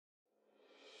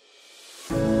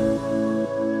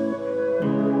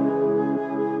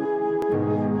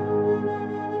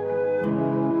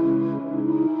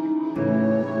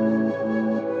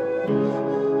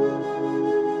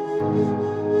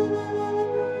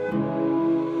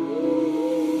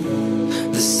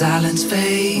silence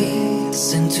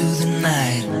fades into the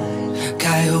night.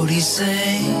 Coyotes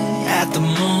sing at the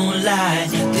moonlight.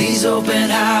 These open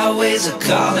highways are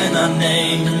calling our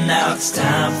name, and now it's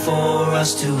time for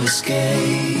us to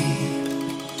escape.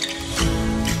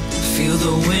 Feel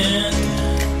the wind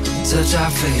touch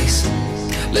our face.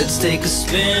 Let's take a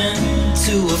spin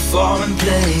to a foreign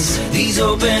place. These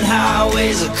open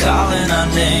highways are calling our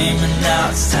name, and now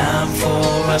it's time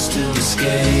for us to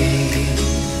escape.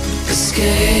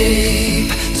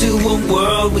 Escape to a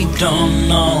world we don't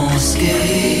know.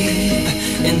 Escape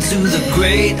into the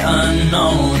great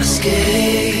unknown.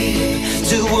 Escape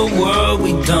to a world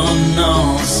we don't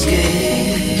know.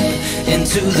 Escape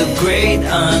into the great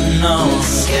unknown.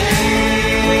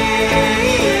 Escape.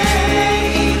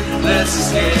 Let's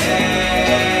escape.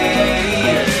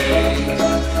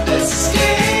 Let's escape.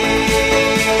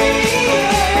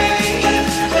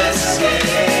 Let's escape.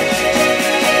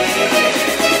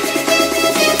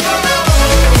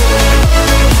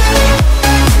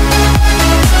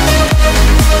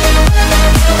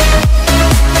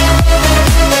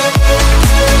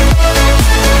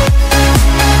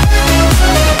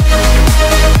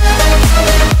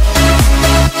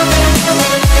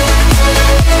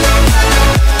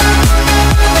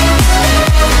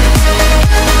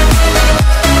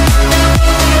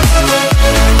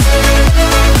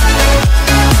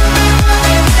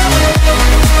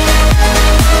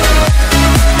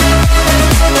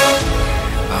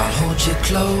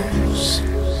 Close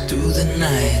through the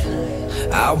night.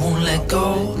 I won't let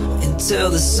go until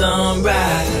the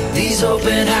sunrise. These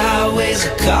open highways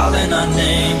are calling our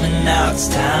name, and now it's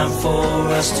time for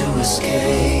us to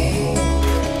escape.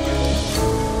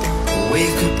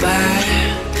 Wave goodbye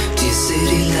to your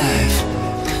city life,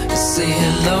 and say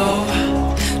hello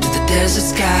to the desert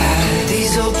sky.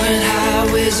 These open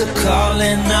highways are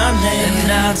calling our name, and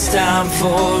now it's time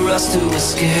for us to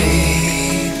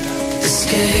escape.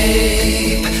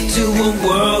 Escape to a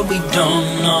world we don't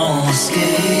know.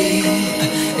 Escape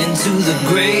into the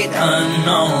great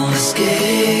unknown.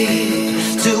 Escape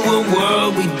to a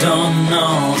world we don't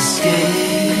know.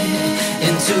 Escape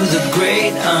into the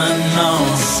great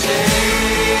unknown. Escape.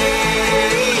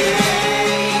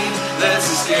 Let's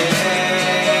escape.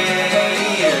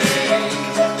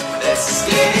 Let's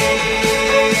escape.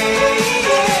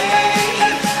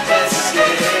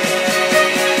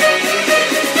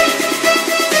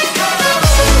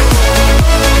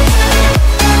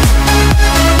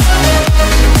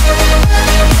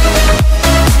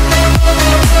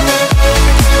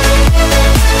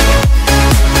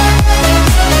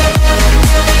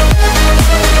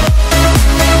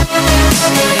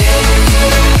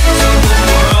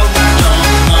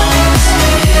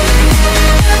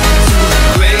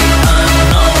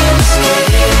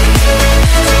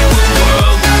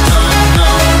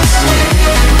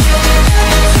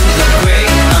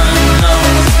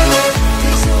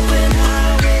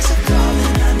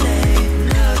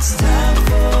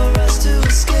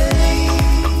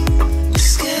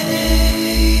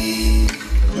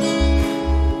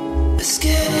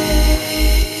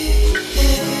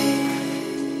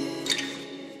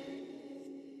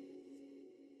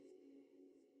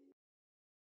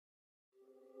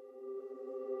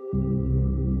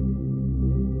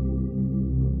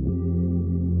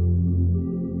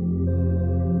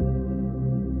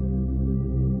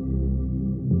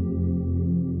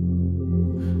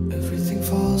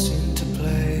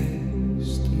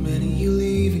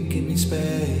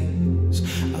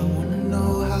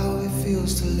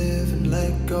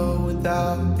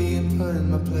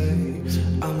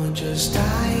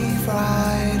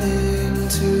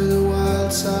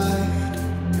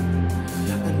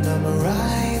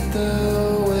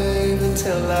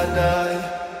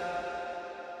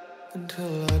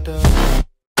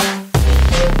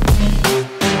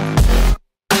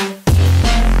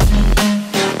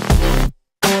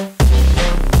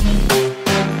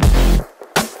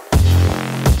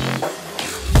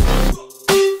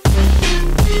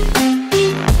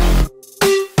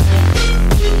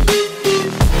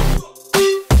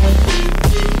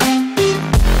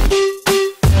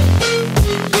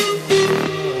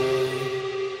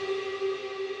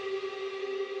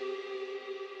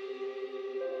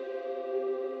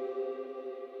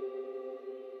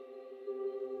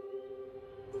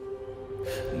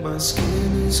 My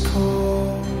skin is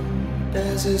cold,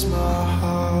 as is my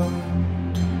heart.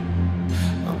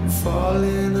 I'm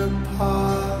falling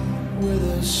apart with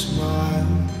a smile.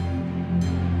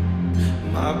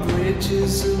 My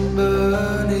bridges are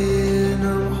burning,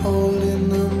 I'm holding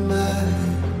the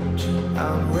match.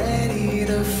 I'm ready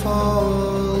to fall,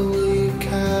 will you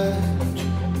catch?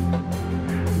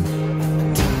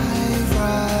 A tide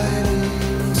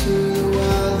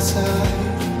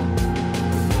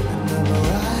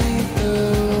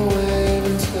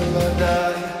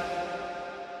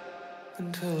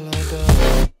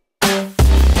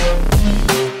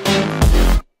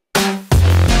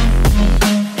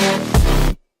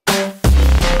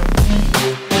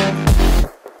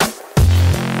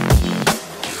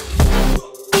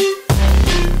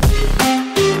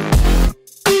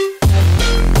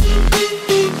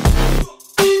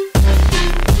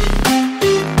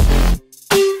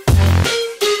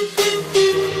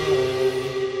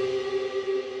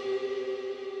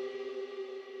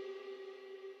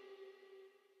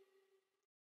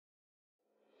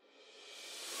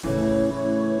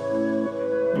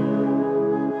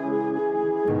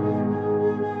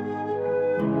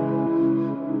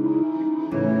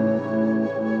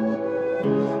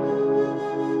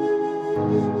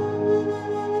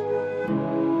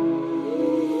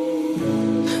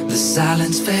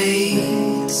silence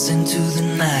fades into the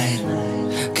night.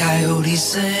 Coyotes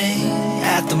sing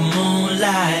at the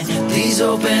moonlight. These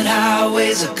open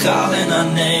highways are calling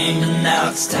our name, and now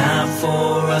it's time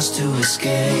for us to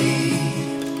escape.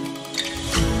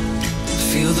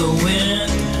 Feel the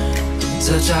wind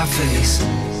touch our face.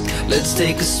 Let's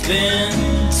take a spin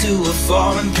to a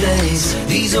foreign place.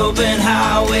 These open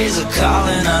highways are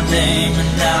calling our name,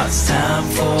 and now it's time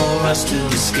for us to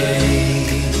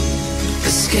escape.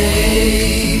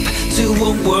 Escape to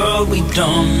a world we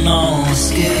don't know.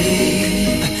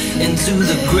 Escape into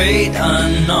the great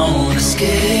unknown.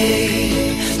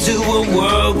 Escape to a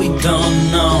world we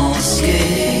don't know.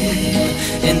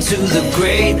 Escape into the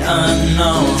great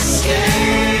unknown.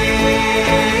 Escape.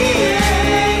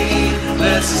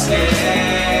 Let's escape.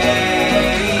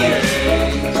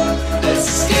 Let's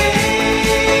escape.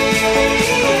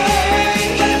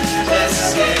 Let's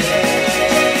escape.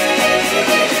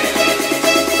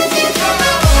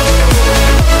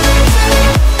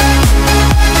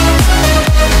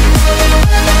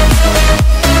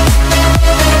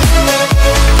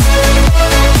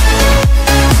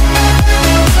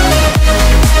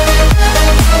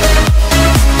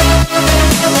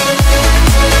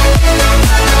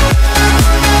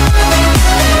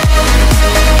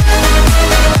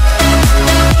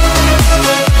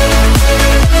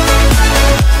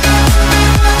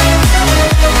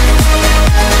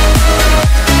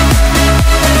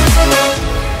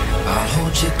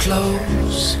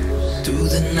 Close through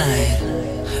the night.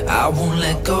 I won't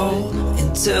let go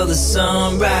until the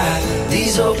sunrise.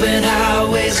 These open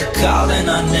highways are calling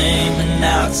our name, and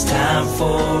now it's time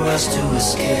for us to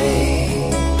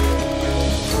escape.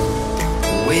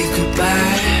 Wave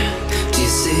goodbye to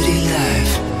your city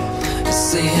life, and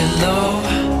say hello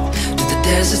to the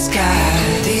desert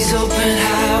sky. These open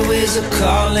highways are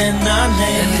calling our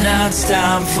name, and now it's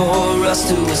time for us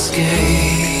to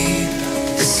escape.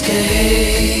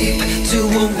 Escape to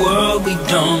a world we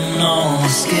don't know.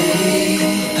 Escape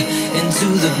into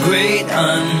the great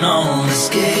unknown.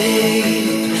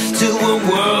 Escape to a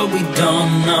world we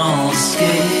don't know.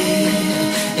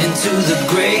 Escape into the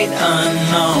great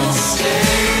unknown.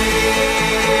 Escape.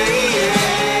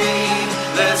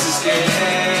 Let's escape.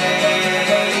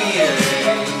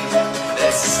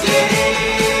 Let's escape.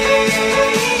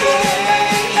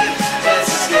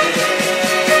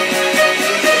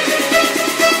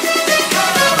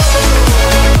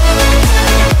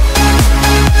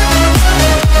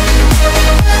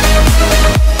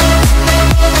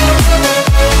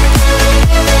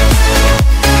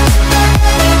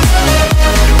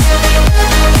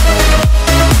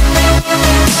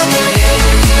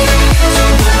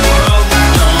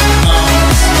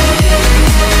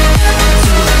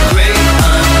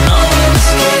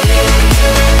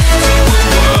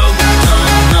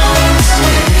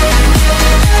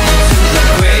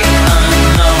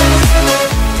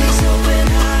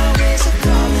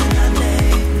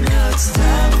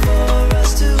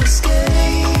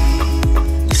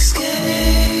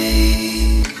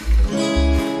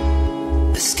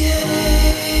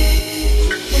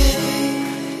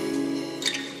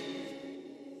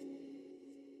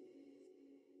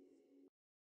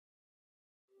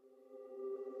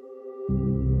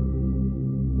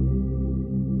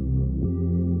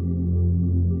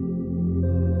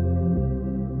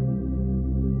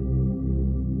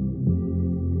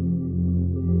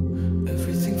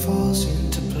 Falls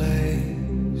into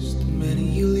place the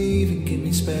minute you leave and give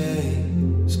me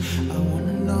space. I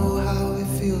wanna know how it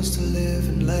feels to live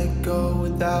and let go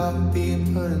without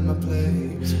being put in my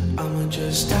place. I'ma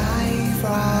just dive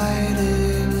right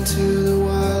into the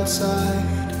wild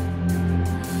side,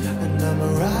 and I'ma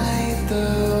ride the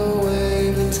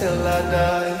wave until I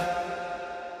die.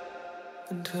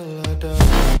 Until I die.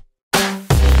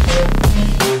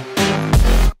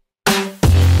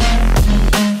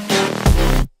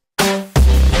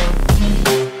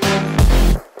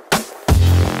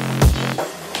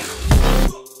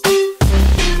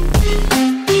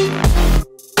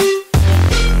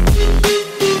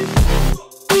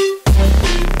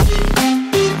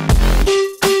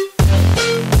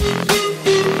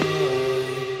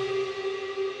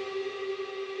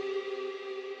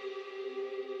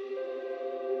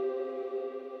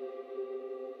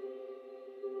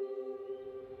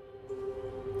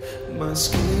 My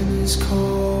skin is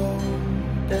cold,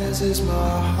 as is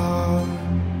my heart.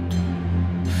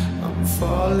 I'm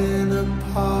falling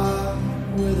apart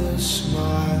with a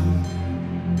smile.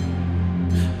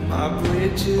 My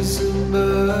bridges are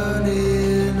burning